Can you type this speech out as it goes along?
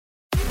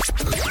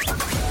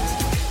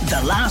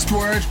The Last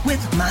Word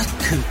with Matt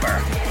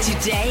Cooper.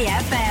 Today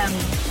FM.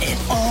 It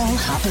all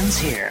happens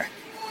here.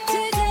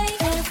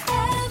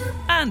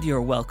 And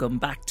you're welcome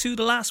back to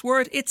The Last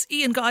Word. It's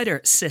Ian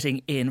Guider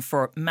sitting in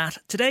for Matt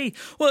today.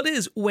 Well, it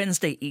is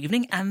Wednesday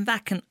evening, and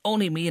that can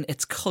only mean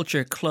it's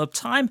Culture Club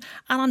time.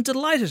 And I'm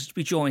delighted to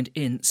be joined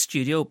in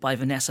studio by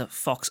Vanessa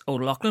Fox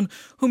O'Loughlin,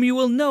 whom you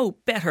will know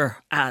better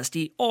as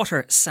the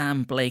author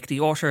Sam Blake, the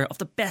author of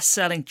the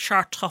best-selling,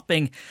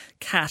 chart-topping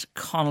Cat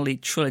Connolly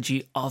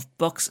trilogy of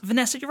books.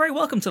 Vanessa, you're very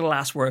welcome to The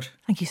Last Word.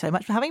 Thank you so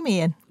much for having me,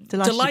 Ian.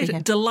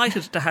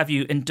 Delighted to have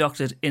you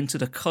inducted into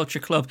the Culture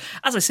Club.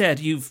 As I said,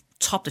 you've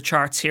topped the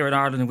charts here in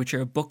Ireland with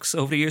your books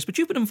over the years, but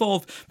you've been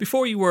involved,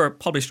 before you were a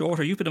published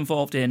author, you've been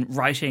involved in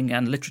writing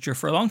and literature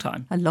for a long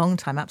time. A long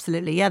time,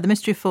 absolutely. Yeah, The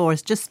Mystery of Four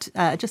has just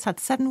had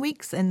 7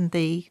 weeks in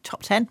the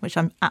top 10, which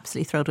I'm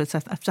absolutely thrilled with. So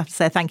I have to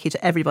say thank you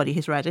to everybody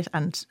who's read it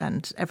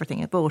and everything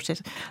who bought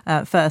it,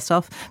 first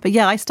off. But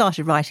yeah, I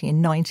started writing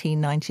in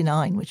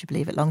 1999, which you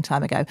believe it, a long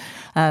time ago.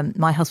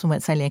 My husband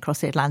went sailing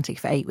across the Atlantic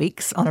for 8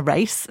 weeks on a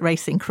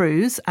racing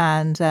cruise,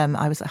 and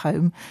I was at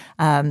home,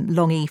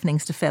 long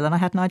evenings to fill, and I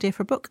had an idea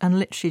for a book and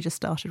literally just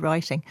started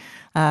writing.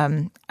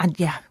 And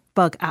yeah,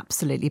 bug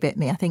absolutely bit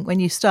me. I think when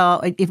you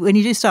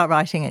do start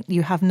writing it,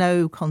 you have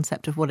no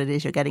concept of what it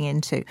is you're getting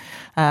into.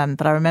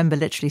 But I remember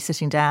literally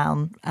sitting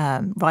down,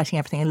 writing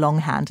everything in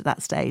longhand at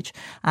that stage,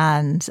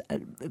 and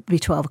it'd be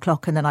 12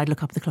 o'clock, and then I'd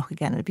look up at the clock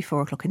again, and it'd be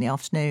 4 o'clock in the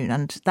afternoon.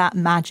 And that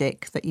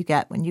magic that you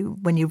get when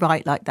you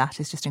write like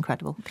that is just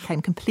incredible. It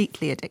became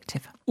completely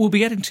addictive. We'll be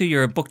getting to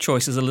your book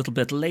choices a little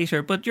bit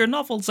later, but your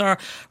novels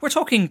we're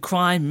talking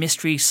crime,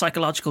 mystery,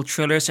 psychological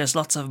thrillers. There's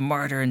lots of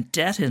murder and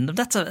death in them.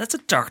 That's a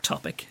dark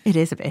topic. It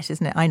is a bit,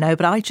 isn't it? I know,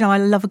 but I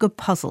love a good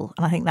puzzle,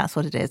 and I think that's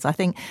what it is. I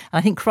think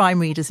crime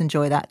readers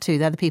enjoy that too.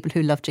 They're the people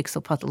who love jigsaw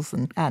puzzles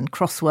and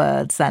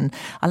crosswords, and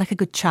I like a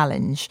good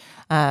challenge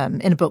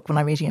in a book when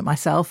I'm reading it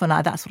myself, and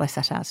that's what I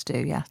set out to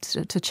do. Yeah,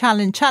 to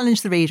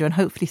challenge the reader and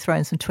hopefully throw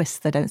in some twists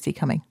they don't see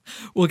coming.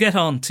 We'll get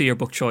on to your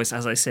book choice,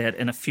 as I said,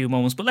 in a few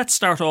moments, but let's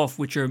start off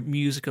with your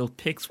musical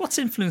picks. What's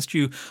influenced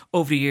you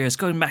over the years,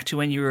 going back to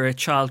when you were a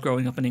child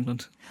growing up in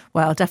England?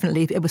 Well,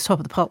 definitely, it was Top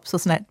of the Pops,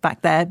 wasn't it?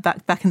 Back there,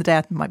 back in the day.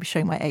 I might be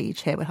showing my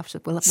age here. We'll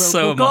gloss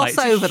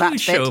over that bit.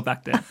 Show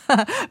back then.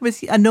 It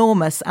was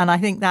enormous, and I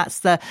think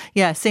that's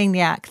seeing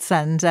the acts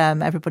and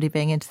everybody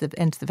being into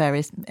the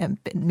various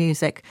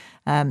music.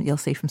 You'll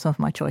see from some of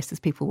my choices,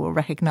 people will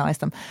recognise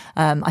them.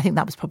 I think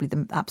that was probably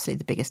absolutely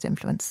the biggest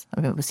influence.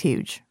 I mean, it was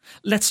huge.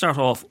 Let's start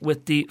off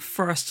with the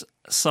first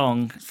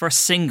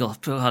single.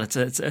 God,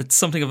 it's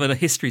something of a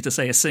history to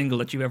say a single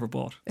that you ever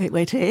bought.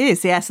 It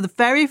is, yeah. So the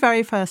very,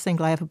 very first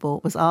single I ever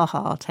bought was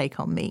a-ha, Take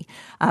On Me.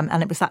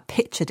 And it was that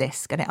picture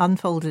disc, and it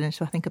unfolded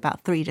into, I think,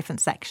 about 3 different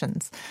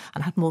sections,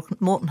 and had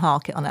Morton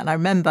Harkett on it. And I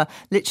remember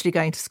literally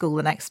going to school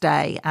the next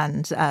day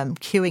and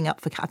queuing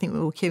up I think we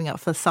were queuing up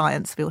for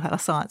science. We all had our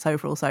science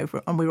overalls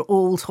over, and we were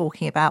all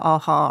talking about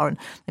a-ha, and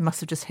they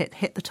must have just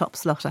hit the top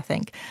slot, I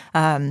think.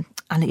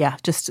 And yeah,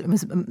 just it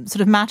was a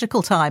sort of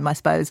magical time, I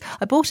suppose.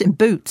 I bought it in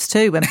Boots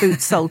too, when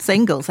Boots sold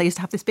singles. They used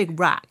to have this big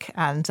rack,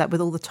 and with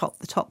all the top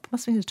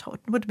must have been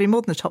would have been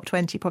more than the top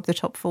 20, probably the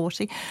top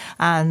 40,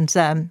 and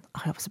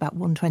it was about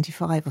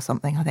 125 or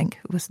something. I think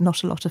it was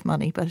not a lot of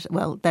money, but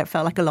it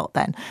felt like a lot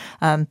then.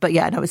 But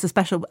yeah, no, it was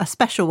a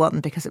special one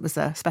because it was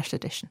a special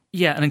edition.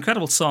 Yeah, an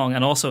incredible song,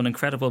 and also an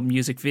incredible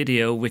music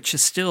video, which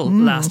is still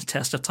last the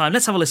test of time.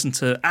 Let's have a listen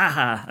to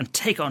a-ha and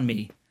Take On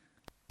Me.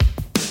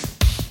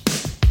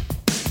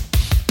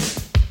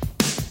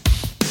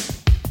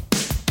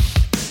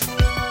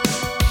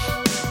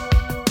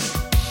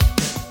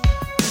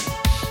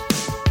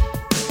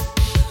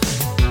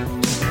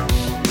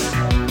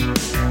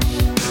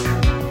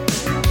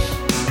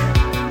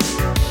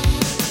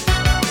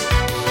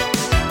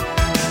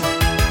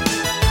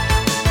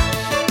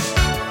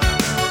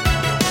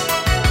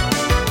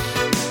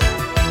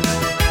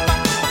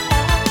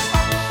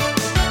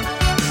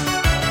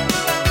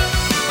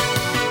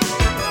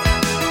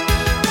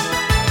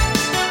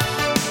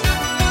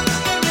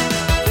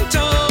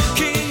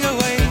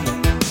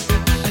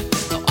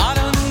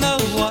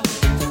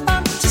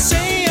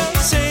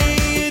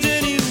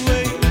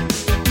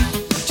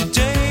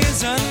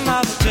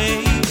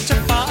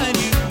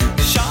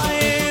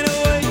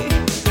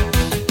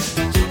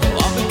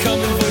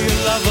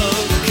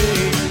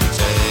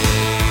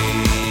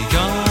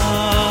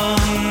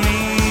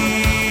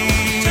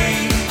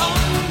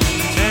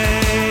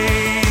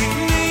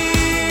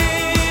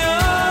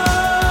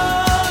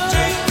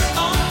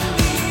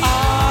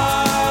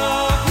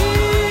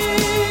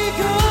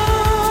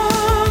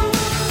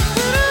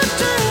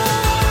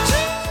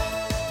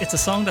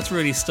 It's a song that's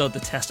really stood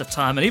the test of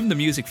time, and even the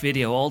music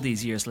video all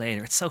these years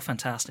later, it's so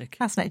fantastic.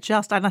 Hasn't it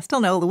just? And I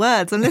still know all the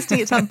words. I'm listening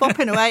to it, I'm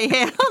bopping away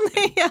here.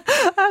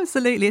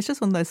 Absolutely. It's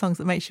just one of those songs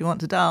that makes you want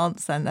to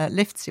dance and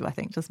lifts you, I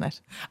think, doesn't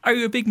it? Are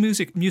you a big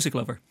music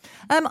lover?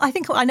 I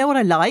think I know what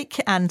I like,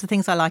 and the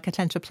things I like I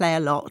tend to play a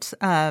lot.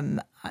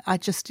 I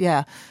just,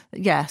 yeah.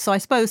 So I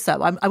suppose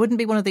so. I wouldn't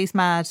be one of these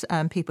mad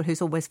people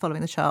who's always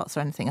following the charts or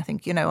anything. I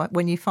think,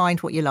 when you find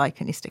what you like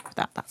and you stick with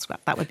that,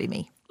 that would be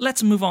me.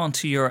 Let's move on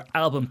to your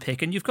album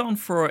pick. And you've gone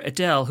for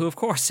Adele, who, of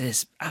course,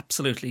 is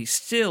absolutely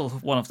still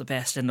one of the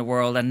best in the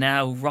world and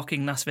now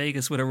rocking Las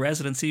Vegas with a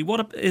residency.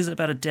 What is it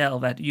about Adele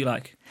that you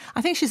like?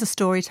 I think she's a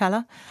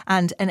storyteller,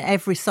 and in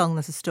every song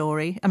there's a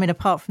story. I mean,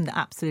 apart from the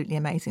absolutely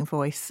amazing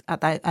voice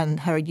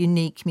and her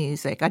unique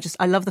music,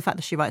 I love the fact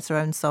that she writes her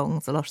own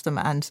songs, a lot of them,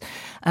 and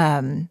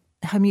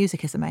her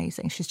music is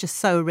amazing. She's just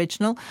so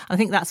original. I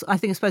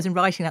suppose in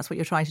writing that's what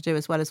you're trying to do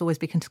as well, is always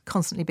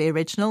constantly be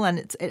original, and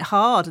it's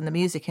hard in the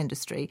music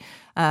industry,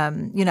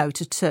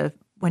 to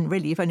when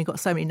really you've only got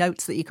so many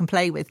notes that you can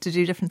play with to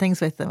do different things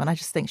with them. And I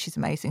just think she's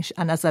amazing.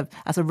 And as a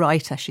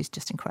writer, she's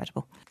just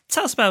incredible.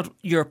 Tell us about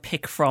your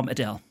pick from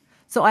Adele.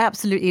 So I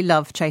absolutely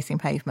love Chasing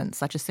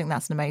Pavements. I just think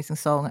that's an amazing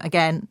song.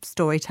 Again,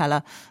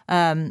 storyteller.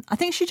 I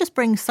think she just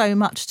brings so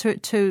much to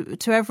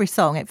every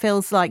song. It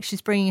feels like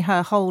she's bringing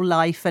her whole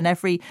life and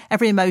every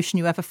emotion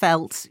you ever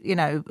felt,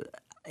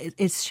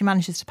 she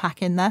manages to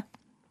pack in there.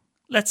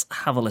 Let's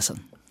have a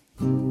listen.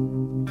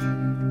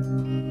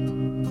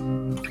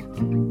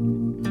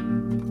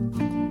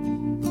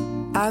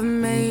 I've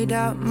made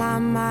up my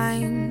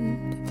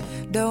mind.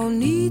 Don't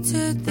need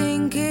to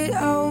think it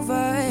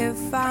over.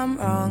 If I'm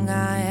wrong,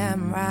 I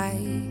am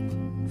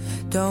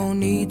right. Don't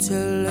need to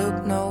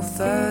look no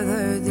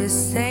further.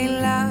 This ain't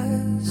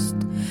last.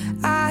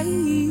 I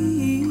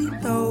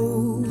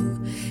know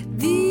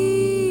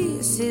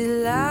this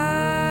is love.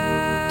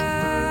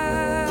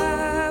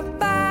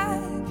 But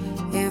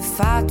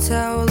if I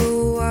tell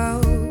the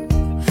world,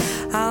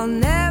 I'll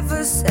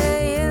never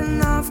say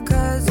enough,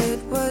 'cause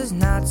it was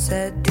not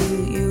said to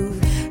you.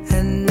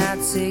 And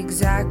that's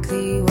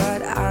exactly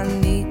what I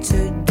need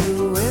to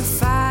do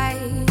if I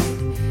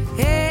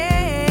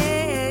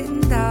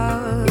end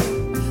up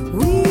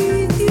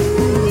with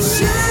you.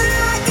 Should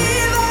I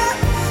give up,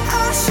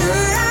 or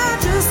should I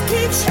just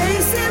keep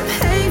chasing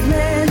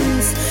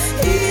pavements,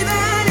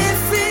 even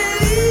if it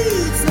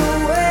leads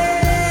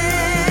nowhere?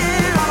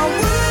 Or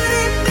would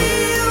it be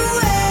a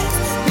waste,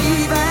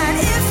 even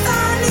if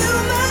I knew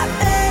my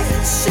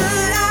best?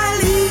 Should I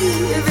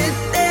leave it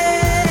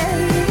there?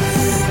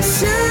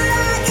 Should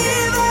I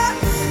give up,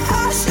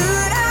 or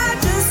should I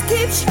just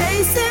keep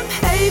chasing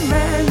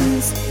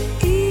pavements,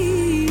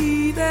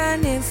 even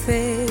if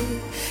it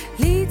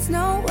leads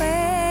nowhere?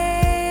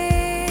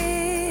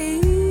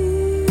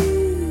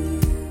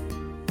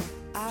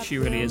 She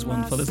really is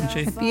wonderful, isn't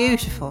she?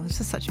 Beautiful. It's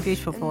just such a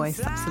beautiful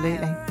voice.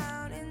 Absolutely.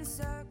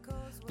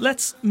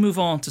 Let's move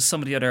on to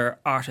some of the other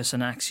artists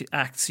and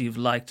acts you've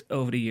liked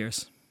over the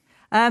years.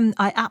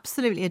 I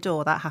absolutely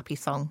adore that Happy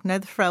song. You know,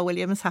 the Pharrell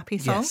Williams Happy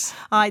song? Yes.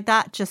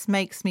 That just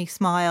makes me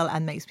smile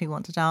and makes me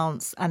want to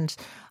dance. And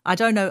I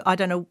don't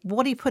know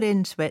what he put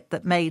into it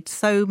that made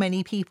so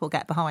many people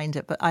get behind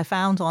it. But I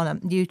found on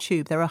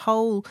YouTube there are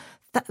whole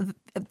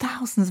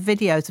thousands of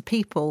videos of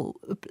people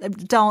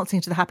dancing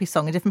to the Happy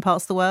song in different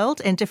parts of the world,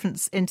 in different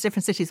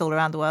cities all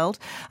around the world,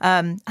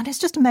 and it's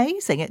just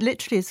amazing. It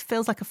literally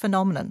feels like a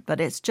phenomenon, but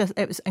it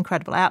was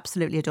incredible. I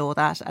absolutely adore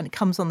that, and it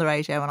comes on the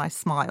radio and I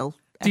smile.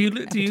 Do you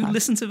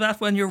listen to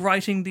that when you're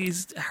writing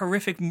these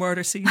horrific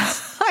murder scenes?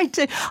 I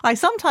do. I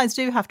sometimes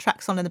do have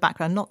tracks on in the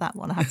background. Not that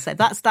one, I have to say.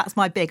 That's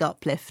my big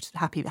uplift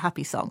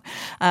happy song.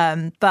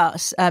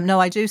 But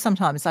no, I do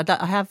sometimes. I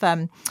have.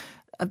 I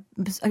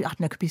don't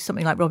know. It could be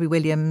something like Robbie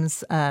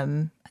Williams.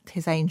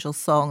 His Angel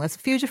song. There's a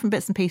few different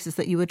bits and pieces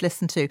that you would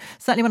listen to.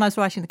 Certainly when I was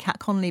writing the Kat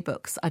Connolly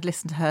books, I'd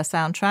listen to her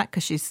soundtrack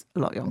because she's a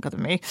lot younger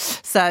than me.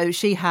 So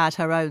she had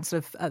her own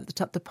sort of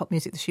the pop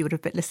music that she would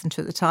have listened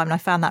to at the time. And I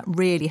found that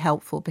really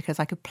helpful because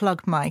I could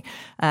plug my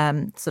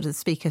sort of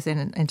speakers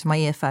into my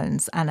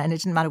earphones and it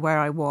didn't matter where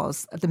I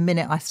was. The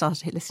minute I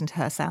started listening to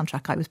her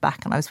soundtrack, I was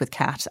back and I was with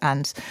Kat,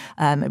 and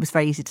it was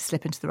very easy to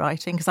slip into the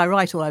writing because I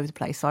write all over the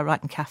place. So I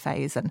write in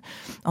cafes and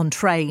on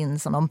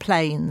trains and on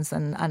planes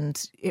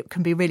and it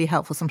can be really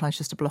helpful sometimes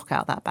just to block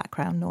out that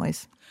background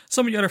noise.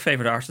 Some of your other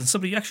favourite artists,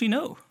 somebody you actually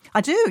know.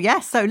 I do,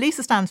 yes. So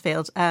Lisa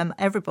Stansfield,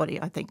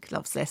 everybody I think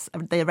loves this.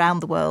 The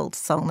Around the World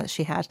song that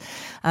she had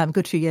a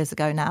good few years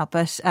ago now.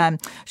 But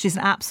she's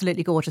an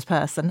absolutely gorgeous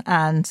person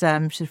and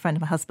she's a friend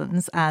of my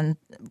husband's. And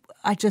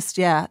I just,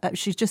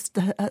 she's just,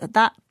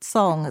 that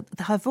song,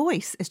 her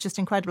voice is just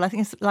incredible. I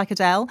think it's like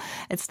Adele.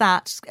 It's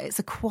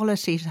a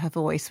quality to her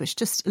voice which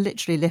just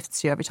literally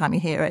lifts you every time you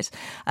hear it.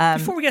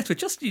 Before we get to it,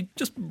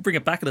 just bring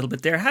it back a little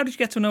bit there. How did you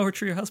get to know her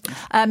through your husband?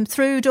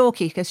 Through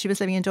Dorky, because she was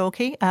living in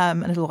Dorky a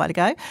little while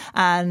ago.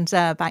 And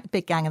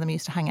big gang of them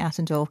used to hang out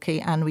in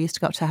Dorky, and we used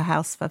to go up to her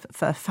house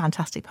for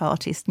fantastic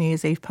parties, New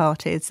Year's Eve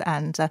parties.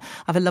 And I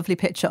have a lovely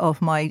picture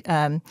of my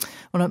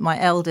one of my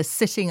eldest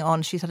sitting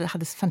on. She had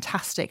this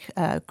fantastic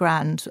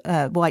grand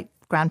white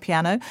grand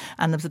piano,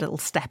 and there was a little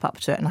step up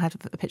to it, and I had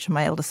a picture of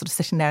my eldest sort of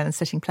sitting there and then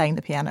sitting playing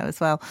the piano as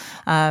well.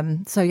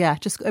 So yeah,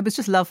 it was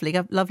just lovely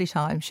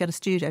time. She had a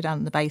studio down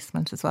in the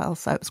basement as well,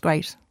 so it was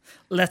great.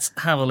 Let's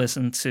have a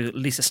listen to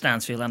Lisa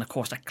Stansfield and of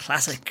course that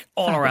classic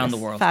All Around the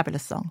World.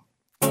 Fabulous song.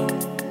 I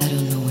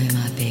don't know where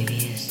my baby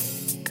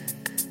is.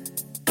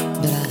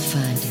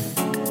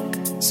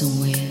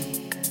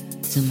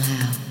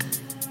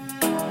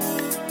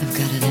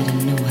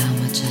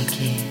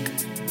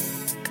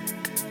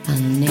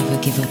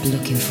 give up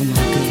looking for my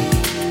baby.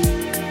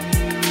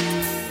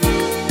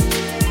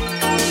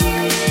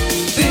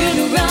 Been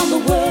around the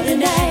world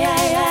and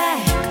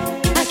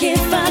I can't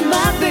find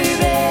my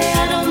baby.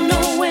 I don't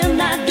know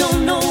when, I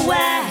don't know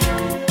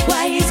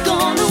why he's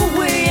gone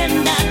away,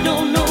 and I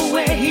don't know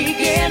where he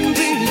can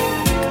be,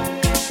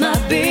 my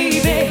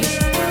baby.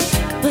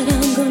 But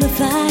I'm gonna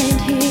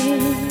find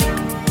him.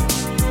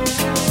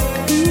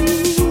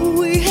 Ooh,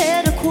 we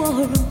had a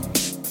quarrel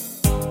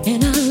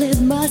and I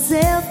let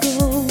myself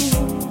go.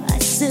 I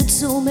said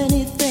so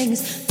many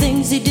things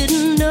he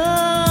didn't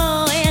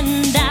know,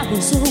 and I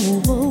was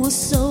oh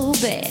so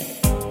bad.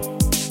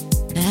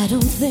 I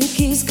don't think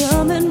he's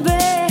coming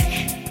back.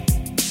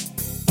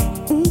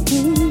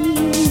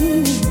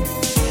 Mm-hmm.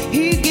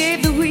 He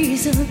gave the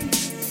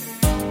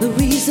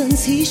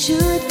reasons he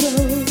should go,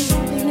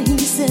 and he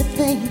said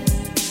things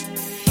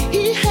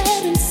he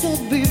hadn't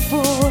said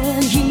before,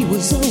 and he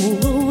was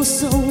oh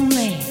so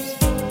mad.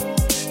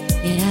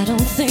 And I don't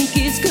think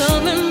he's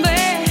coming back.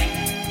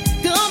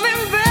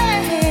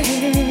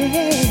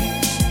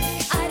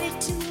 I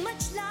did too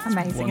much last.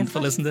 Amazing.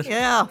 Wonderful, isn't it?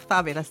 Yeah,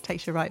 fabulous.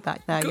 Takes you right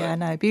back there. Yeah,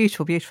 no,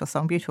 beautiful, beautiful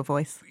song, beautiful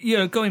voice. You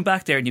know, going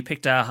back there, and you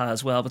picked Aha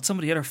as well, but some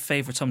of the other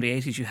favourites from the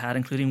 80s you had,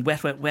 including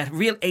Wet, Wet, Wet,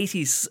 real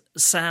 80s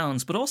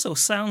sounds, but also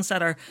sounds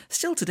that are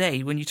still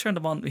today, when you turn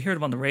them on, you hear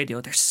them on the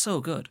radio, they're so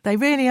good. They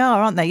really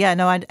are, aren't they? Yeah,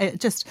 no,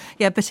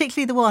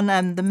 particularly the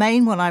one, the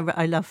main one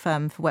I love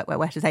for Wet, Wet,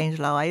 Wet is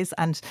Angel Eyes,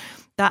 and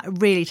that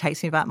really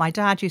takes me back. My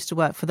dad used to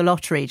work for the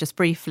Lottery, just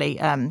briefly,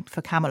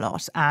 for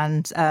Camelot,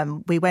 and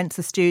we went to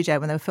the studio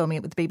when they were filming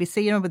it with the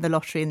BBC. You remember the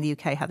Lottery in the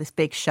UK had this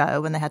big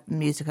show, and they had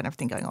music and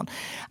everything going on.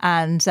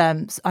 And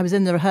I was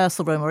in the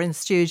rehearsal room or in the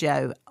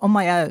studio on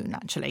my own,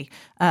 actually,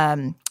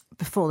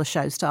 before the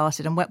show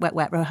started, and Wet, Wet,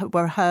 Wet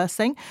were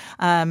rehearsing.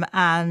 So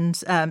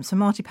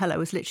Marty Pellow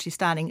was literally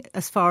standing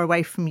as far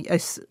away from me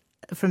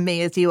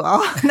as you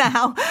are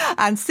now,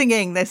 and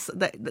singing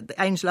the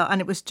Angel,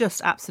 and it was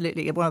just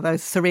absolutely one of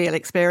those surreal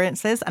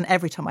experiences. And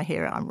every time I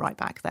hear it, I'm right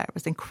back there. It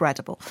was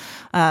incredible.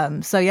 But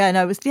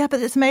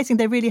it's amazing.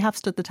 They really have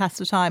stood the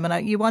test of time,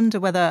 and you wonder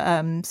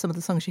whether some of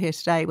the songs you hear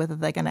today, whether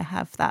they're going to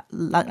have that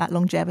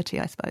longevity,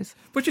 I suppose.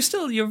 But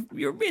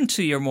you're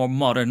into your more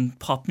modern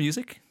pop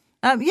music.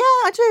 Yeah,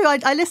 I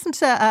do. I listen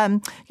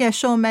to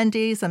Shawn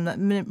Mendes and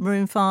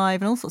Maroon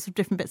 5 and all sorts of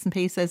different bits and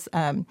pieces.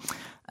 One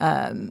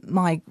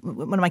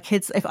of my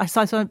kids,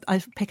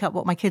 I pick up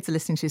what my kids are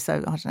listening to. So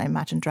I don't know,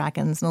 Imagine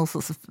Dragons and all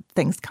sorts of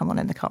things come on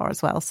in the car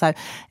as well. So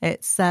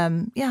it's I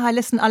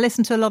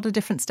listen to a lot of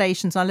different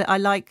stations. I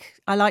like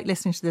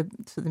listening to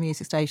the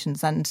music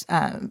stations and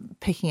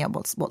picking up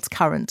what's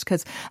current,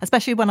 because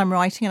especially when I'm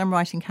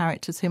writing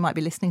characters who might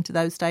be listening to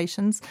those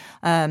stations,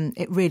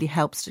 it really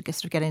helps to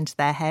sort of get into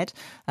their head.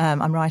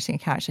 I'm writing a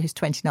character who's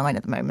 29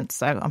 at the moment,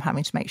 so I'm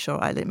having to make sure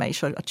I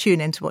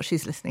tune into what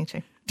she's listening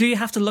to. Do you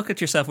have to look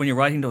at yourself when you're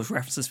writing those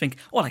references, think,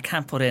 well, I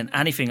can't put in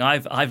anything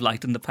I've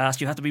liked in the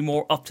past? You have to be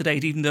more up to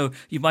date, even though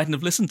you mightn't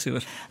have listened to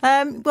it.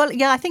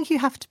 I think you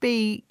have to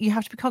be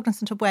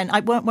cognizant of when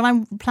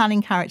I'm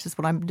planning characters.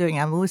 What I'm doing,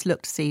 I always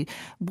look to see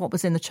what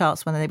was in the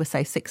charts when they were,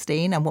 say,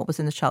 16, and what was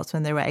in the charts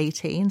when they were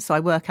 18. So I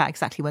work out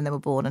exactly when they were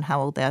born and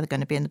how old they're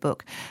going to be in the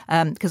book,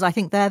 because I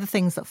think they're the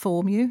things that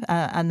form you,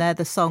 and they're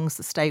the songs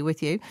that stay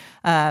with you.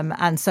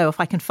 And so if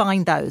I can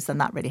find those, then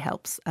that really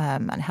helps,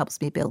 and it helps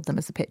me build them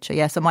as a picture.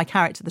 Yeah. So my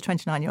character, the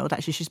 29-year-old,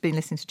 actually, she's been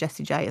listening to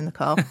Jessie J in the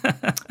car.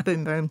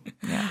 Boom, boom.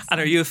 Yes.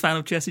 And are you a fan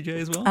of Jessie J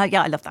as well?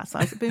 Yeah, I love that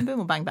song. Is it Boom, Boom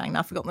or Bang, Bang? Now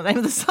I've forgotten the name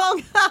of the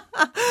song.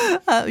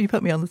 You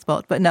put me on the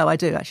spot. But no, I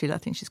do, actually. I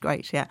think she's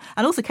great, yeah.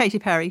 And also Katy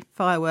Perry,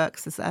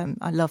 Fireworks.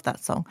 I love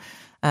that song.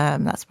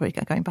 That's probably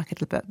going back a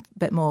little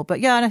bit more.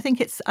 But yeah, and I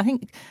think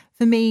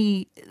for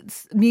me,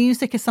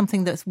 music is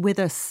something that's with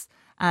us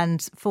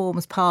and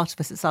forms part of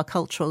us. It's our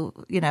cultural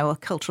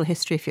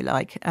history, if you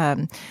like,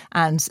 and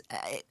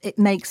it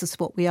makes us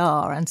what we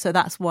are. And so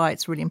that's why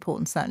it's really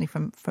important, certainly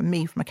from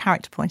me, from a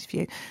character point of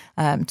view,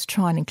 to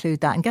try and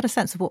include that and get a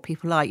sense of what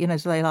people like. You know,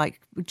 do they like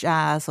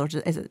jazz, or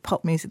is it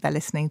pop music they're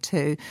listening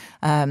to?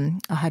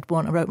 I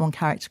wrote one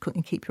character,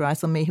 Couldn't Keep Your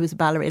Eyes on Me, who was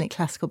a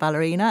classical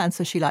ballerina, and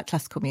so she liked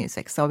classical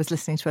music. So I was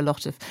listening to a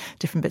lot of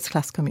different bits of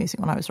classical music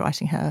when I was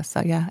writing her.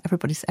 So yeah,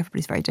 everybody's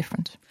very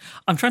different.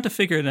 I'm trying to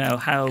figure now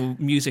how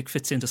music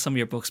fits into some of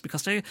your books,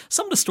 because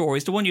some of the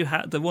stories, the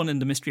one in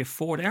The Mystery of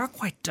Four, they are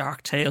quite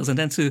dark tales, and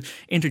then to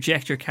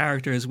interject your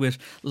characters with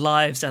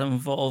lives that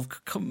involve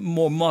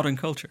more modern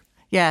culture.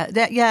 Yeah,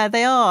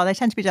 they are. They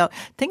tend to be dark.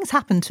 Things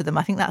happen to them.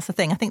 I think that's the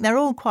thing. I think they're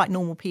all quite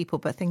normal people,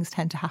 but things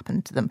tend to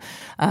happen to them,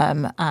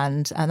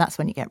 and that's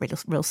when you get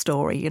real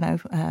story. You know,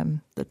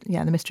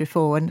 The Mystery of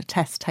Four, when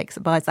Tess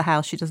buys the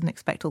house, she doesn't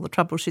expect all the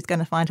trouble she's going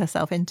to find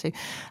herself into.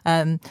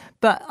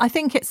 But I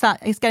think it's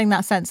getting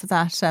that sense of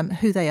that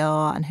who they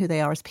are and who they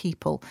are as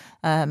people,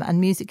 and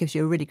music gives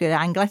you a really good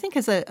angle. I think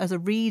as a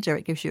reader,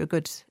 it gives you a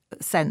good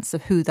sense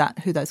of who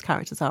those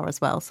characters are as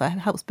well. So it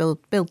helps build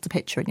the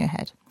picture in your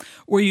head.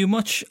 Were you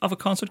much of a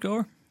concert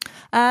goer?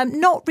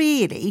 Not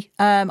really.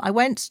 I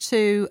went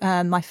to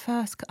my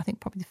first, I think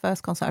probably the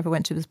first concert I ever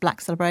went to was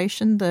Black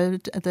Celebration,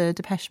 the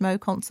Depeche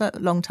Mode concert, a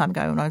long time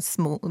ago when I was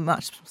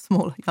much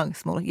smaller,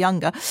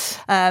 younger.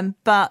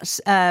 But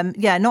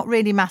not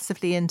really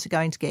massively into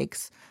going to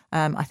gigs.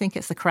 I think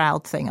it's the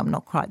crowd thing. I'm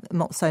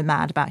not so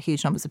mad about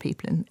huge numbers of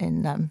people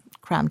in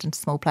crammed into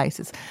small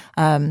places.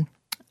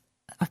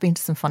 I've been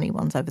to some funny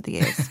ones over the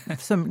years,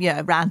 some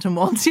random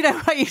ones,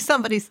 where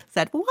somebody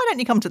said, "Well, why don't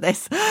you come to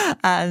this?"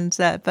 And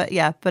but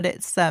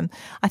it's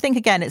I think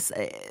again, it's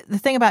the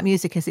thing about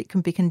music is it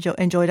can be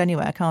enjoyed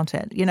anywhere, can't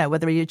it?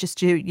 Whether you're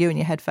just you and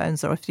your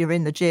headphones, or if you're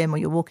in the gym, or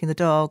you're walking the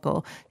dog,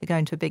 or you're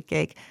going to a big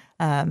gig,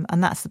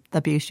 and that's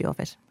the beauty of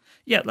it.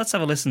 Yeah, let's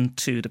have a listen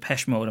to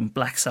Depeche Mode and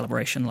Black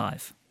Celebration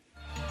live.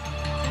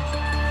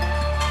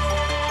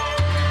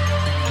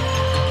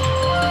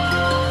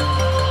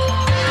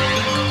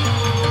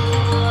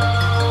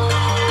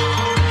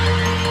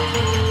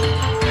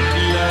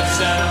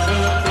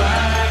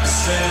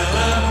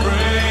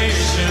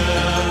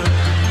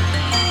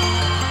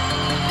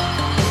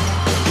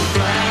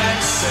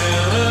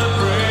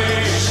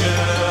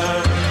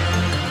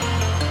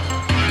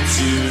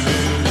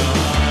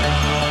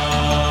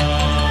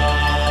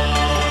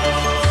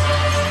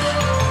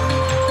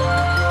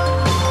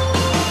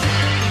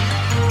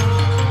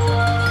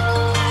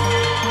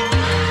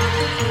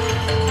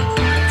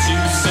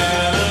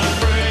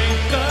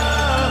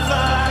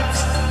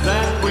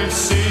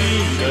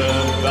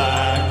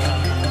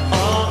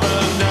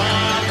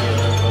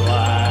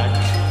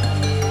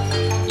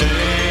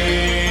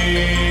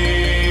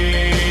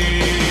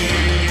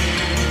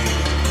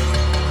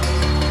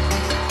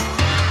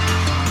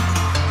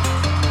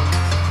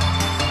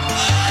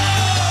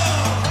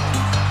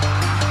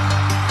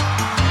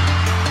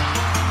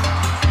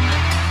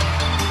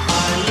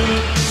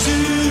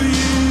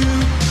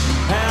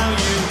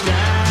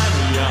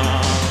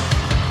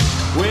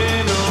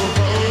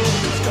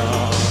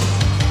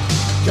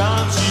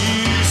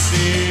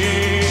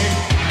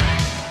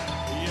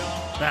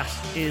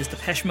 Is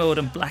Depeche Mode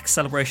and Black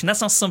Celebration.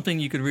 That's not something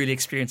you could really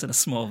experience in a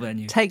small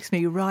venue. Takes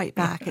me right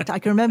back. I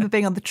can remember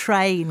being on the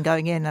train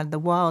going in and the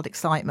wild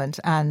excitement,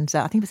 and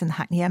I think it was in the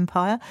Hackney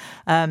Empire,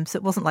 so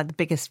it wasn't like the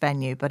biggest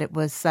venue, but it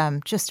was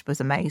was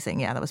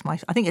amazing. Yeah, that was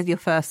I think your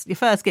first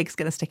gig's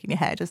going to stick in your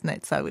head, isn't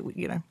it? So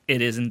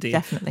it is indeed,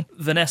 definitely.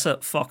 Vanessa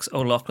Fox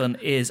O'Loughlin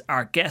is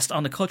our guest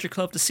on the Culture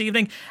Club this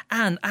evening,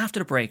 and after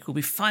the break we'll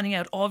be finding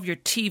out all of your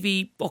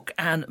TV, book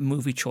and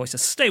movie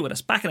choices. Stay with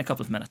us, back in a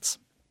couple of minutes.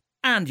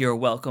 And you're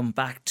welcome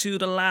back to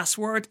The Last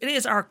Word. It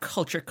is our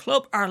Culture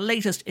Club. Our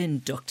latest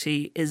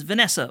inductee is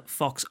Vanessa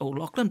Fox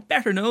O'Loughlin,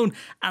 better known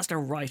as the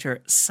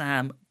writer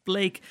Sam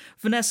Blake.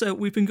 Vanessa,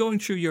 we've been going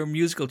through your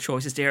musical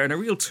choices there and a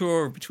real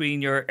tour between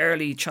your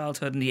early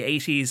childhood in the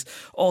 80s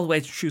all the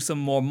way through some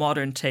more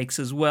modern takes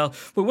as well.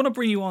 We want to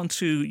bring you on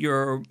to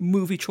your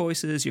movie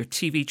choices, your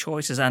TV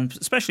choices, and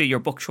especially your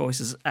book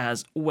choices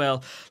as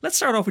well. Let's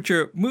start off with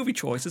your movie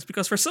choices,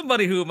 because for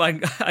somebody whom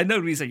I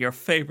know these are your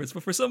favourites,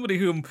 but for somebody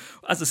whom,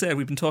 as I said,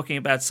 we've been talking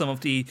about some of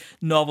the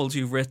novels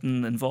you've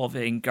written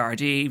involving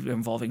Gardaí,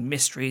 involving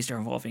mysteries, they're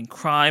involving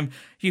crime.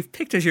 You've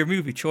picked as your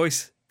movie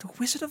choice The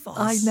Wizard of Oz.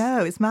 I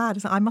know, it's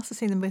mad. I must have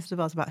seen The Wizard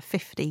of Oz about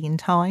 15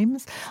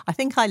 times. I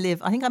think I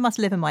must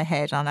live in my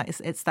head, and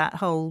it's that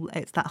whole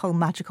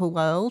magical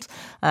world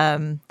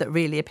that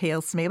really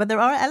appeals to me. But there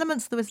are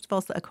elements of The Wizard of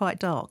Oz that are quite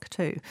dark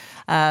too.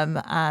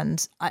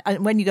 And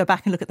when you go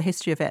back and look at the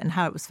history of it and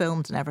how it was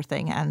filmed and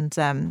everything,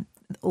 and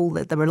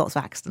there were lots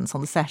of accidents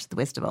on the set of The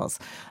Wizard of Oz,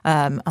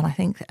 and I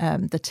think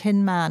the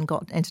Tin Man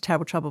got into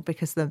terrible trouble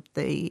because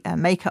the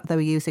makeup they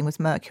were using was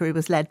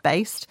lead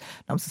based.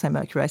 I was going to say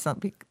mercury,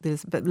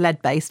 but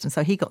lead based, and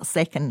so he got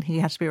sick and he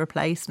had to be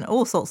replaced, and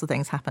all sorts of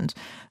things happened.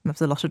 There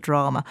was a lot of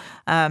drama,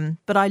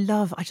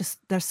 but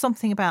there's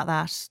something about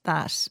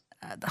that.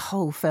 The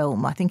whole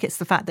film, I think it's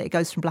the fact that it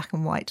goes from black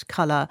and white to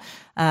colour,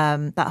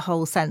 that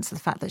whole sense of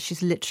the fact that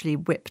she's literally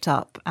whipped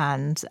up,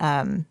 and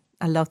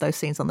I love those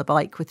scenes on the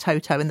bike with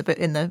Toto in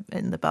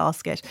the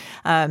basket,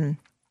 and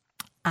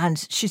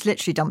she's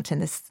literally dumped in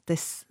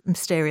this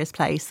mysterious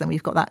place, and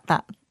we've got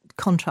that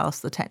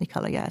contrast to the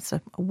Technicolor. Yeah, it's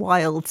a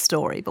wild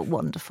story, but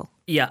wonderful.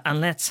 Yeah, and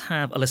let's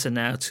have a listen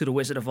now to The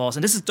Wizard of Oz,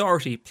 and this is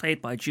Dorothy,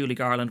 played by Julie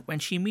Garland, when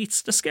she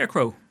meets the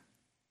Scarecrow.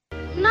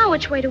 Now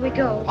which way do we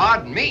go?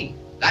 Pardon me.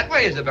 That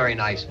way is a very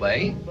nice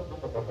way.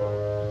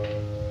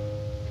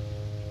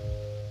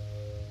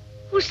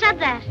 Who said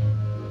that?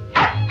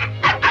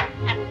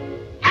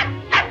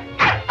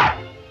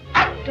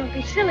 Don't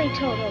be silly,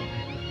 Toto.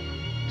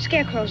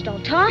 Scarecrows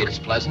don't talk. It's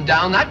pleasant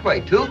down that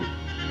way, too.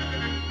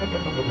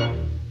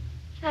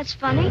 That's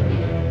funny.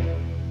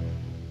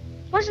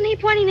 Wasn't he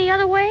pointing the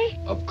other way?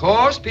 Of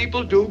course,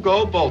 people do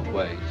go both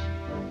ways.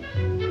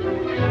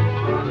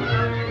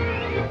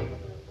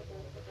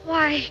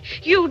 Why,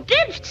 you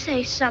did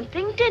say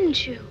something,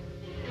 didn't you?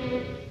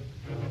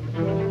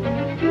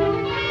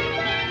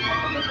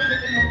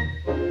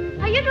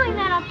 Are you doing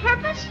that on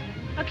purpose?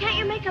 Or can't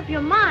you make up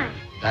your mind?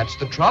 That's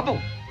the trouble.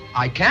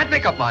 I can't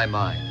make up my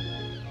mind.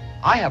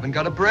 I haven't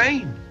got a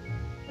brain.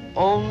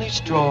 Only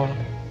straw.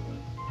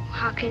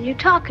 How can you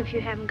talk if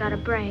you haven't got a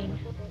brain?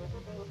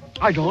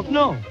 I don't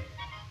know.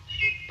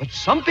 But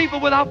some people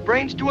without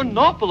brains do an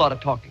awful lot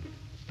of talking,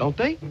 don't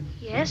they?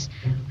 Yes,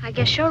 I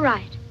guess you're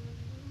right.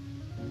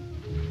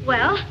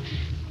 Well,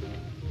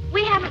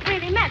 we haven't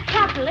really met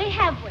properly,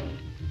 have we?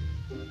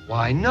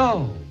 Why,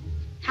 no.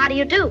 How do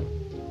you do?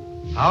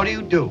 How do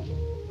you do?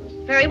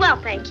 Very well,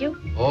 thank you.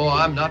 Oh,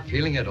 I'm not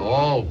feeling at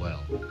all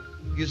well.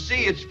 You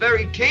see, it's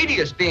very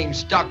tedious being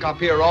stuck up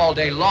here all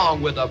day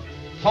long with a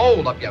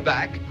hole up your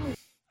back.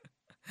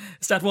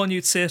 Is that one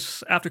you'd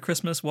sit after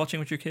Christmas watching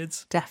with your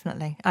kids?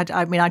 Definitely.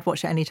 I mean, I'd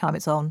watch it any time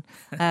it's on.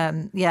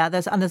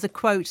 There's a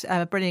quote,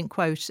 a brilliant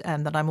quote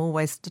that I'm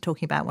always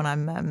talking about when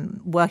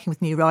I'm working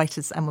with new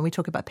writers and when we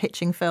talk about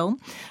pitching film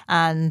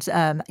and,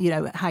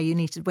 how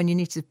when you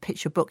need to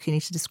pitch your book, you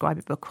need to describe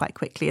your book quite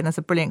quickly. And there's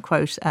a brilliant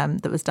quote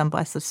that was done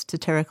by a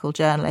satirical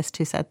journalist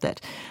who said that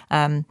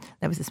there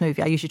was this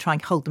movie, I usually try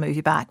and hold the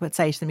movie back, but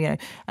say to them,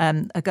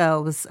 a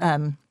girl was...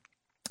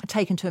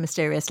 taken to a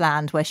mysterious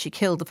land where she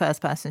killed the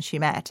first person she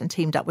met and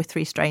teamed up with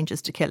 3 strangers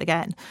to kill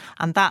again.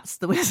 And that's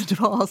The Wizard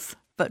of Oz,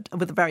 but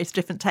with a very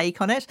different take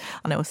on it.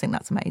 And I always think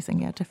that's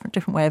amazing. Yeah,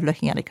 different way of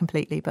looking at it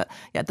completely. But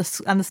yeah,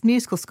 the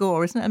musical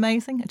score, isn't it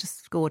amazing? It's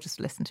just gorgeous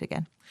to listen to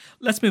again.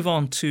 Let's move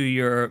on to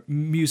your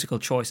musical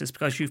choices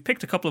because you've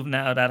picked a couple of them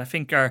now that I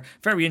think are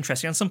very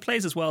interesting and some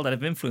plays as well that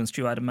have influenced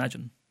you, I'd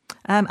imagine.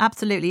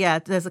 Absolutely, yeah.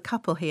 There's a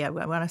couple here.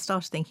 When I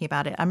started thinking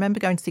about it, I remember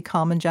going to see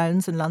Carmen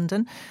Jones in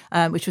London,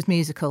 which was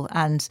musical,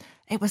 and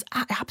it was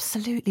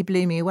absolutely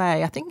blew me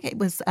away. I think it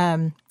was.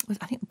 I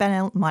think Ben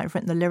Elton might have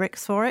written the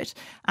lyrics for it,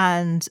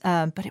 and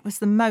but it was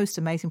the most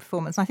amazing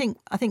performance. I think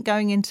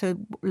going into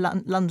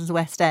London's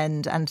West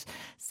End and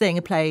seeing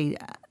a play.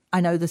 I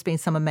know there's been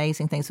some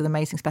amazing things with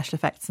amazing special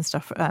effects and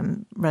stuff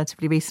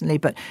relatively recently,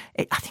 but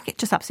I think it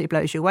just absolutely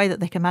blows you away that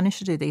they can manage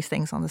to do these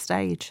things on the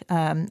stage.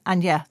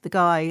 And yeah, the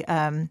guy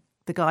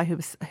who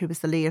was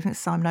the lead, I think it's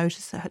Simon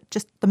Otis,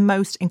 just the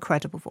most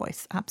incredible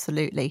voice,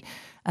 absolutely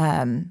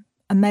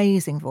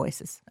amazing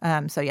voices.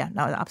 So yeah,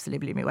 no, it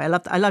absolutely blew me away. I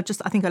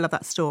think I love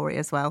that story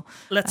as well.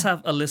 Let's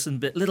have a listen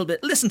to a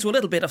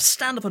little bit of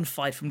Stand Up and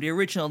Fight from the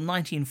original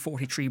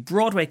 1943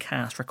 Broadway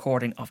cast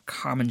recording of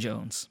Carmen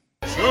Jones.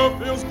 Sure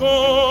feels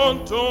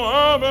good to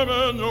have him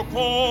in your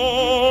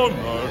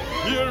corner.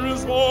 Hear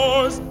his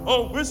voice,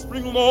 a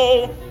whispering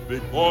low.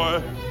 Big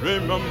boy,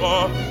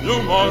 remember,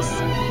 you must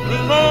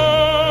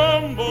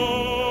remember.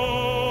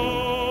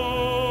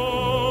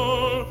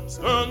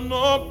 Stand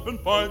up and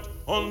fight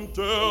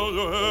until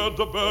you hear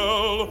the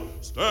bell.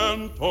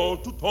 Stand toe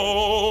to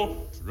toe,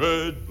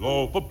 trade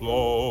blow for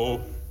blow.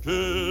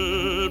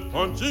 Keep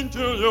punching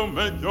till you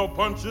make your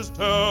punches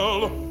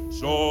tell.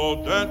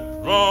 Show that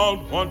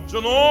crowd what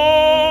you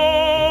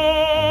know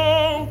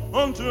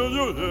until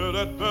you hear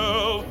that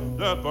bell,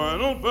 that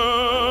final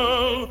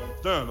bell.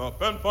 Stand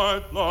up and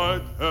fight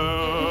like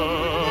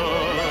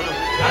hell.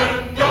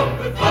 Stand up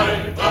and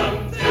fight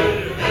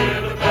until you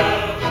hear the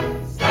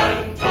bell.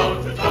 Stand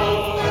toe to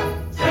toe,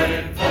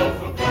 trade blow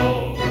for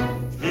blow.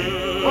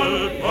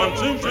 Keep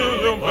punching till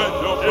you make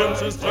your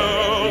punches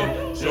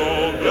tell.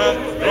 Show that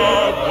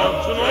crowd what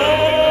you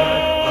know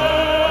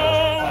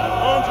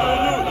until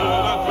you hear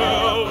that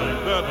bell,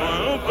 that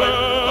final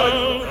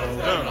bell.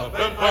 Stand up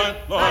and fight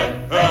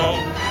like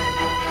hell.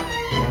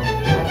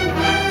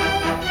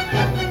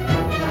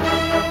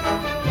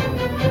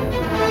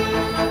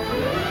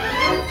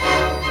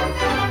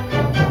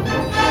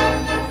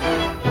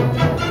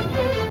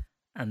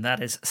 And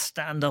that is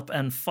Stand Up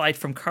and Fight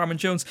from Carmen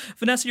Jones.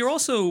 Vanessa, you're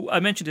also, I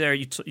mentioned there,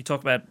 you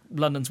talk about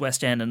London's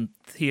West End and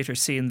theatre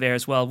scene there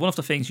as well. One of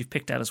the things you've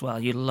picked out as well,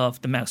 you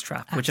love The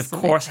Mousetrap, which of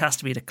course has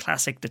to be the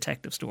classic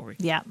detective story.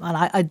 Yeah, and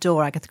I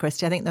adore Agatha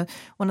Christie. I think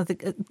one of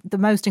the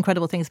most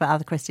incredible things about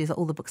Agatha Christie is that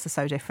all the books are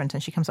so different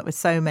and she comes up with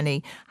so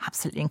many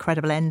absolutely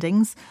incredible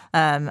endings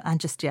and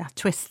just,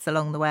 twists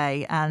along the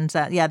way. And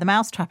The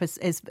Mousetrap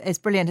is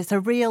brilliant. It's a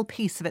real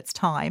piece of its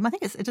time. I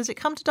think does it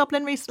come to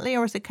Dublin recently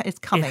or it's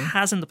coming? It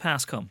has in the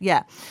past come.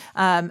 Yeah,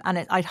 and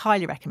I'd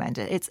highly recommend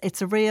it.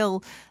 It's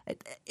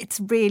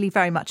really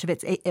very much of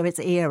its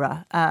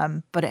era,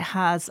 but it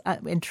has,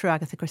 in true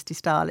Agatha Christie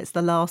style, it's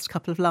the last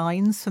couple of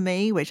lines for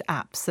me, which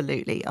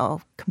absolutely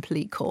are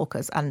complete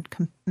corkers and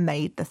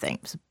made the thing.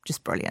 It's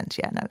just brilliant.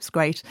 Yeah, no, it's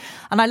great.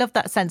 And I love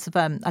that sense of,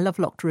 I love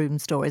locked room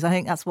stories. I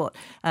think that's what,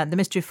 The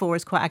Mystery of Four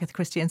is quite Agatha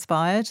Christie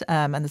inspired.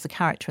 And there's a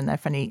character in there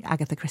for any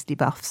Agatha Christie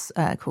buffs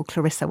called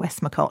Clarissa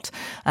Westmacott.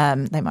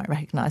 They might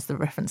recognise the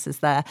references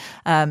there.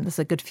 There's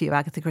a good few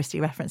Agatha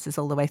Christie references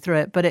all the way through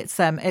it. But it's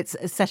set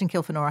in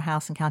Kilfenora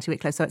House in County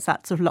Wicklow. So it's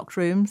that sort of locked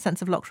room,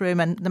 sense of locked room.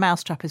 And The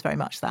Mousetrap is very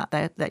much that.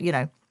 They're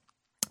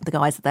the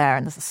guys are there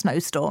and there's a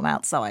snowstorm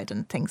outside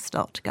and things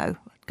start to go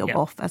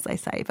off, as they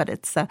say. But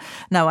it's I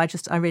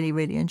really,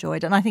 really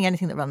enjoyed it. And I think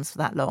anything that runs for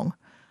that long,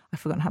 I've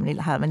forgotten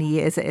how many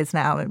years it is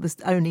now. It was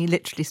only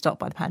literally stopped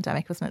by the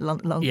pandemic, wasn't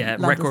it?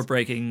 Record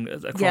breaking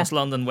across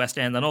London, West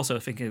End, and also I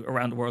think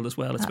around the world as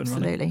well. It's been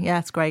running. Absolutely, yeah,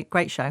 it's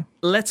great show.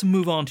 Let's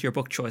move on to your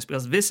book choice,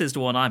 because this is the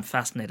one I'm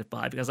fascinated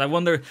by, because I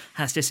wonder,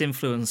 has this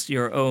influenced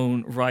your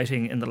own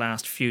writing in the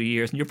last few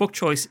years? And your book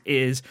choice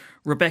is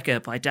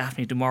Rebecca by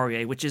Daphne du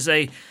Maurier, which is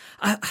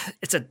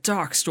it's a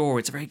dark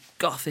story. It's a very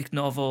gothic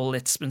novel.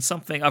 It's been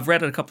something I've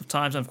read it a couple of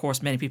times, and of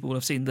course many people will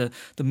have seen the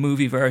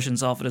movie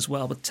versions of it as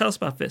well. But tell us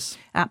about this.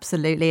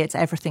 Absolutely, it's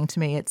everything to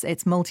me.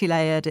 It's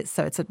multi-layered. It's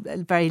a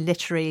very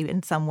literary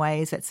in some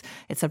ways.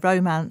 It's a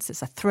romance.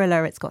 It's a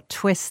thriller. It's got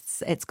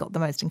twists. It's got the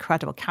most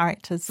incredible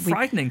characters.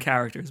 Frightening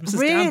characters.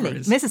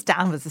 Mrs.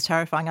 Danvers is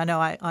terrifying. I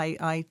know. I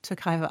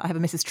have a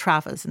Mrs.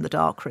 Travers in the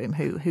darkroom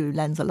who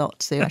lends a lot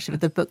to actually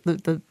the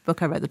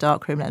book I wrote, The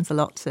Darkroom, lends a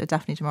lot to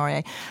Daphne du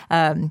Maurier.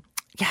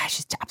 Yeah,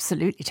 she's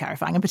absolutely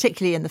terrifying, and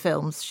particularly in the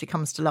films, she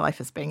comes to life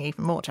as being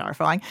even more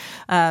terrifying.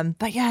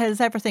 But yeah,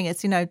 it's everything.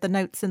 It's the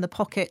notes in the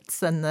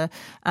pockets and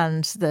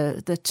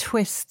the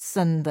twists,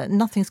 and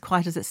nothing's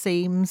quite as it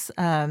seems.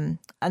 And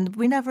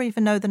we never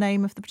even know the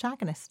name of the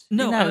protagonist.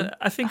 No,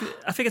 I think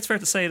it's fair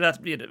to say that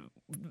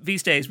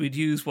these days we'd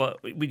use the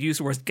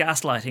word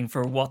gaslighting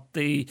for what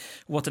the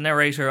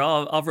narrator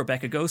of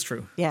Rebecca goes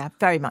through. Yeah,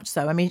 very much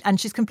so. I mean, and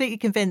she's completely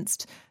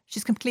convinced.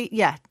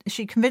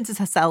 She convinces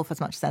herself as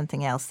much as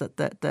anything else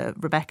that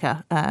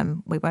Rebecca,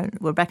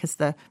 Rebecca's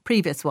the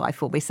previous wife,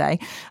 will we say,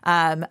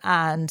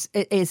 and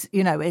it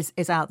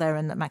is out there,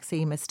 and that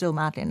Maxime is still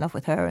madly in love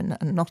with her, and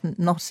not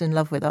in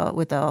love with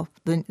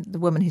the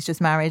woman he's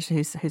just married,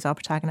 who's our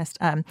protagonist,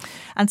 and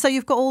so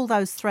you've got all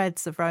those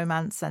threads of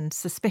romance and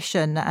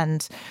suspicion,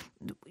 and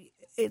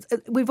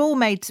we've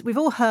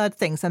all heard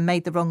things and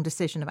made the wrong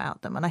decision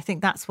about them, and I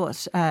think that's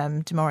what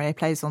du Maurier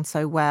plays on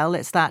so well.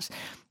 It's that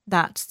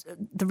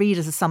the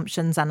reader's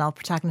assumptions and our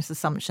protagonist's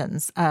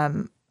assumptions,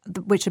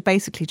 which are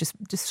basically just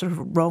sort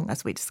of wrong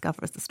as we discover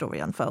as the story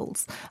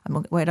unfolds. I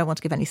don't want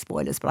to give any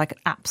spoilers, but I could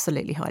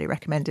absolutely highly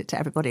recommend it to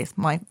everybody. It's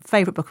my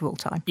favourite book of all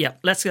time. Yeah,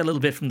 let's get a little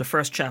bit from the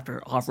first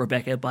chapter of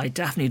Rebecca by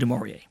Daphne du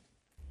Maurier.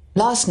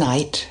 Last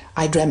night,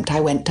 I dreamt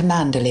I went to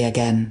Manderley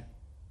again.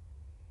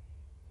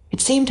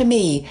 It seemed to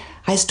me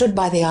I stood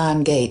by the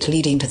iron gate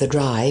leading to the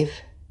drive,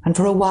 and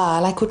for a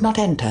while I could not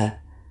enter,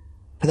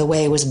 for the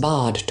way was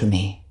barred to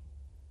me.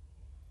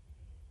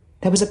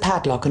 There was a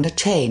padlock and a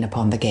chain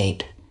upon the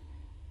gate.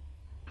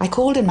 I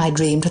called in my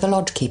dream to the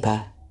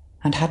lodge-keeper,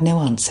 and had no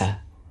answer,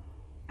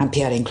 and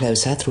peering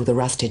closer through the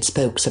rusted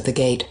spokes of the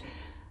gate,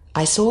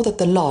 I saw that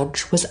the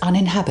lodge was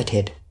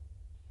uninhabited.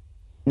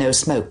 No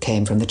smoke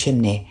came from the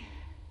chimney,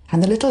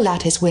 and the little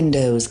lattice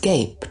windows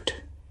gaped,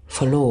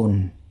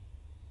 forlorn.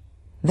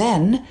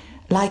 Then,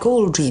 like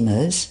all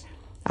dreamers,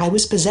 I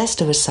was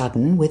possessed of a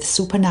sudden with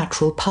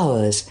supernatural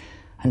powers,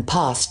 and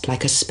passed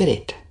like a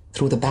spirit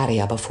through the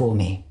barrier before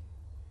me.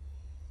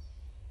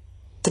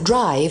 The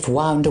drive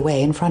wound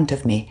away in front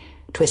of me,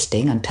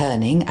 twisting and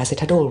turning as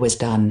it had always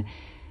done,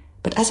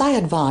 but as I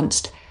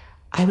advanced,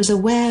 I was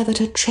aware that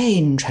a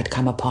change had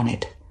come upon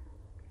it.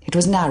 It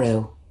was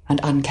narrow and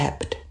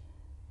unkept,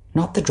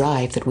 not the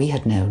drive that we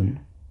had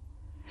known.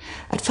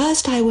 At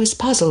first I was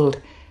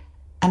puzzled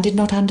and did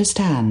not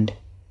understand,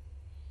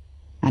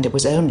 and it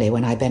was only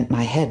when I bent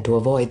my head to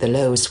avoid the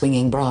low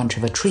swinging branch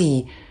of a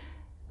tree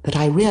that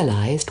I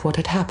realised what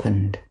had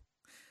happened.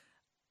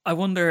 I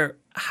wonder,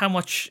 how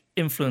much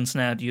influence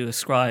now do you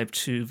ascribe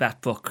to that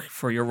book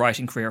for your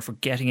writing career, for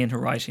getting into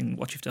writing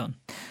what you've done?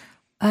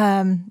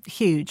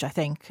 Huge, I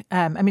think.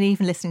 I mean,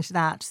 even listening to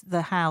that,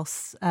 the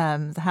house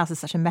is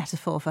such a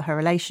metaphor for her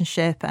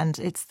relationship, and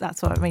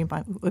that's what I mean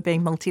by we're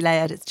being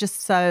multi-layered. There's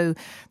just so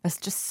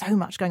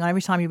much going on.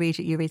 Every time you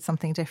read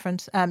something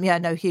different.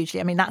 Hugely.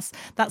 I mean,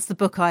 that's the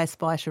book I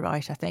aspire to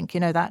write. I think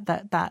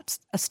that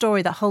a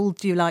story that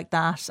holds you like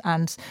that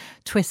and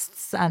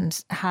twists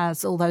and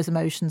has all those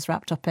emotions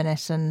wrapped up in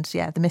it, and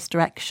the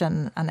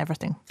misdirection and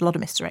everything. A lot of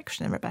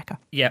misdirection in Rebecca.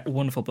 Yeah,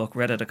 wonderful book.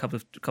 Read it a couple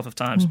of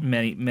times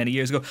many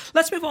years ago.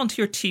 Let's move on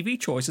to your TV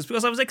choices,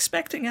 because I was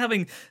expecting,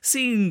 having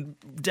seen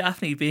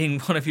Daphne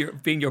being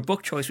your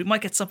book choice, we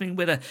might get something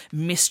with a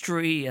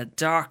mystery, a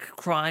dark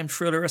crime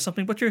thriller or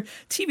something, but your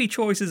TV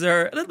choices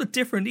are a little bit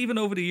different even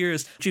over the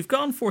years. You've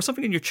gone for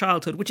something in your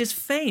childhood, which is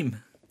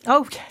Fame.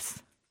 Oh,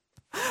 yes.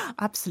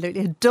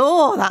 Absolutely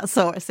adore that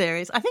sort of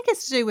series. I think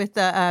it's to do with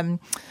the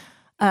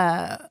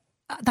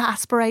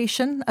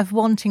aspiration of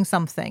wanting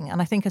something,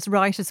 and I think as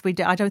writers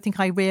I don't think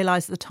I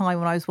realised at the time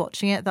when I was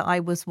watching it that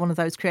I was one of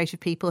those creative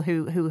people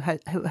who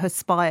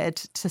aspired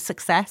to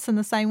success in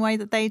the same way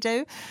that they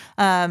do,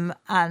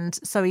 and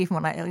so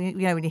even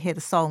when you hear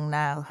the song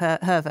now,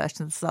 her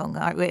version of the song,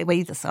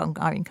 either song,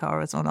 Irene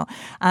Cara's or not,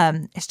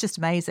 it's just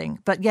amazing.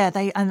 But yeah,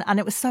 and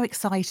it was so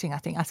exciting. I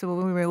think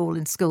when we were all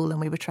in school and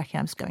we were trekking,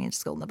 I was going into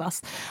school on the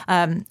bus,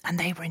 and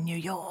they were in New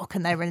York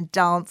and they were in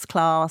dance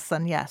class,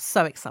 and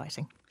so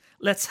exciting.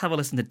 Let's have a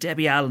listen to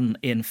Debbie Allen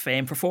in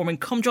Fame performing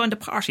Come Join the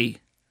Party.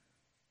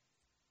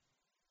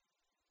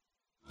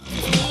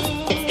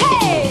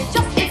 Hey,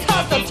 just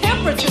because the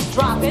temperature's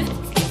dropping,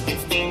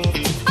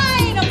 I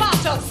ain't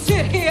about to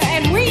sit here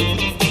and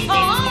weep.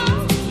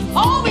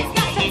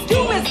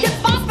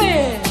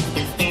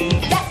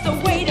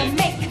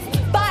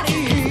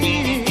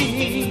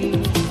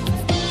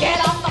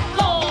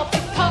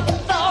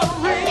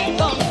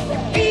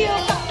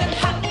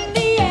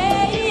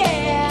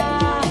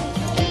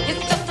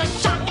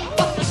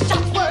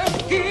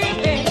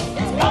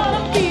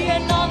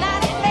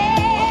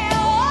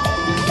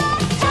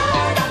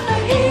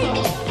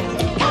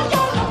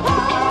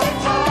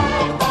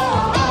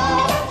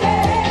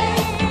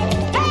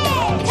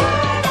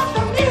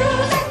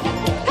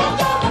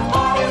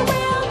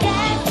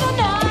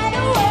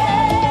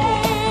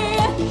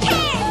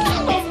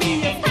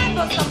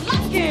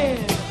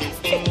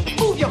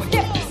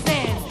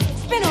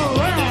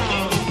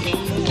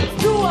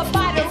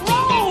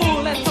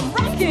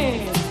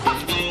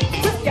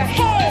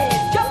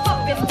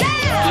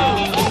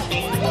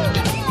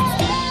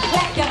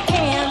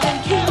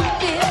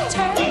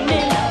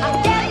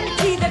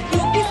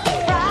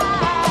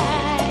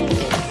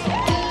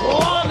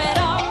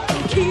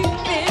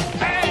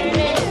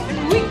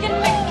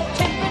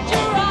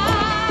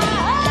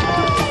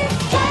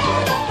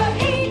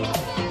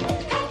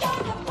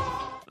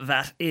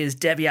 that is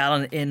Debbie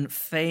Allen in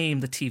Fame,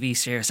 the TV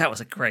series. That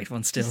was a great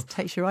one still. Just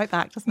takes you right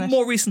back, doesn't it?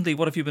 More recently,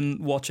 what have you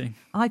been watching?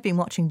 I've been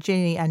watching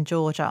Ginny and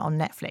Georgia on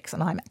Netflix,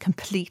 and I'm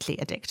completely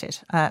addicted.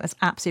 It's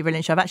absolutely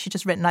brilliant show. I've actually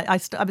just written, I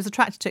was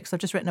attracted to it because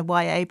I've just written a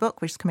YA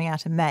book, which is coming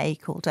out in May,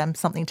 called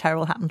Something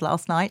Terrible Happened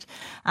Last Night.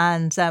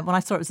 And when I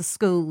saw it was a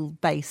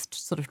school-based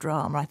sort of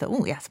drama, I thought,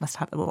 oh yes, I must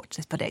have to watch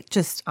this. But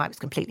I was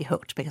completely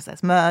hooked because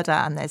there's murder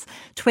and there's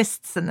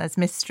twists and there's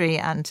mystery,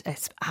 and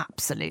it's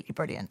absolutely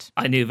brilliant.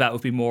 I knew that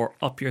would be more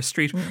up your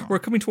street. We're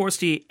coming towards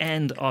the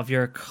end of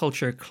your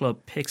Culture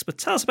Club picks, but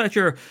tell us about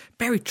your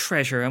buried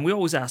treasure. And we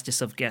always ask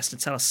this of guests to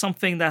tell us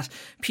something that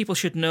people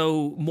should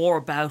know more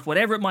about,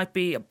 whatever it might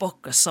be, a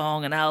book, a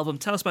song, an album.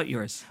 Tell us about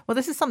yours. Well,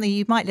 this is something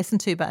you might listen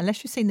to, but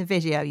unless you've seen the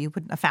video, you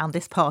wouldn't have found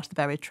this part of the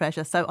buried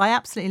treasure. So I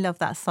absolutely love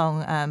that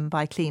song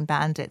by Clean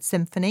Bandit,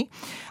 Symphony.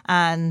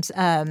 And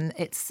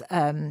it's...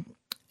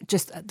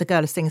 just the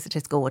girl who sings it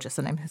is gorgeous.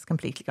 The name has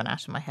completely gone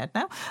out of my head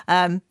now.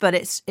 But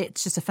it's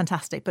just a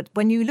fantastic. But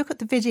when you look at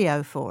the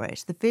video for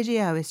it, the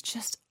video is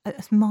just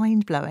it's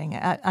mind blowing.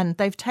 And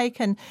they've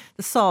taken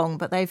the song,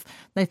 but they've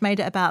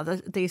made it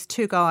about these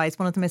two guys.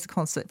 One of them is a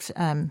concert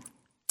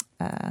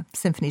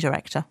symphony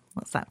director.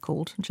 What's that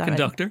called?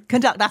 Conductor.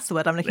 That's the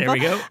word I'm looking for.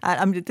 There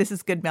we go. This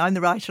is good. I'm the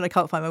writer. I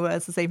can't find my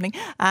words this evening.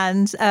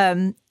 And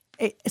so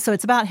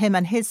it's about him,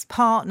 and his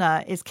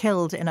partner is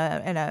killed in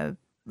a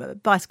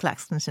bicycle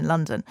accident in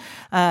London,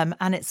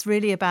 and it's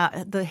really about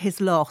his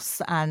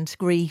loss and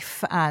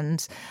grief,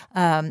 and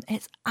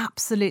it's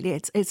absolutely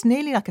it's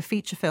nearly like a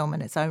feature film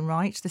in its own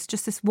right. There's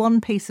just this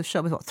one piece of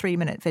shot with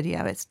 3-minute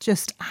video. It's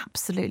just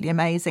absolutely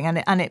amazing,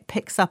 and it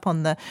picks up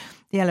on the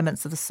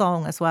elements of the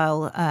song as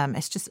well.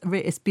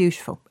 It's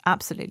beautiful,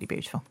 absolutely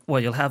beautiful.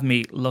 Well, you'll have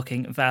me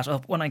looking that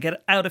up when I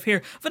get out of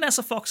here.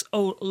 Vanessa Fox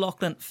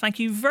O'Loughlin, thank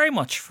you very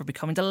much for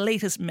becoming the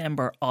latest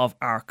member of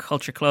our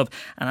Culture Club.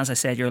 And as I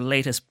said, your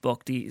latest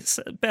book, the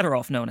better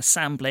off known as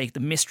Sam Blake,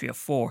 The Mystery of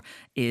Four,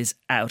 is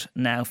out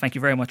now. Thank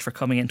you very much for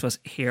coming in to us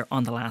here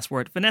on The Last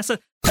Word. Vanessa.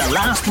 The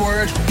Last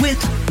Word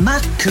with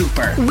Matt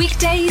Cooper.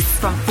 Weekdays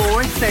from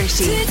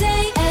 4:30.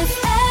 Today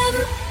FM.